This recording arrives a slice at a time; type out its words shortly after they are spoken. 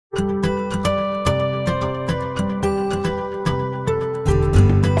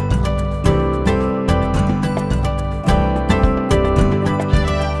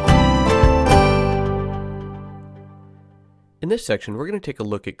this section, we're going to take a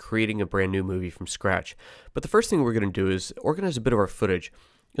look at creating a brand new movie from scratch. But the first thing we're going to do is organize a bit of our footage.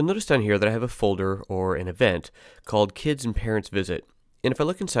 You'll notice down here that I have a folder or an event called Kids and Parents Visit. And if I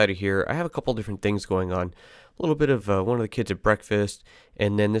look inside of here, I have a couple different things going on. A little bit of one of the kids at breakfast,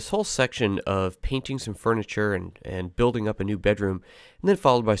 and then this whole section of painting some furniture and building up a new bedroom, and then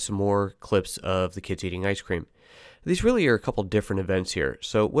followed by some more clips of the kids eating ice cream. These really are a couple different events here.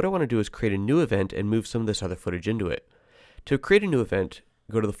 So what I want to do is create a new event and move some of this other footage into it. To create a new event,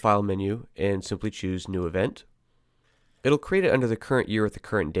 go to the File menu and simply choose New Event. It'll create it under the current year with the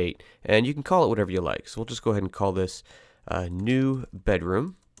current date, and you can call it whatever you like. So we'll just go ahead and call this New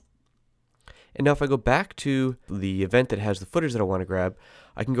Bedroom. And now if I go back to the event that has the footage that I want to grab,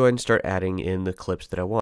 I can go ahead and start adding in the clips that I want.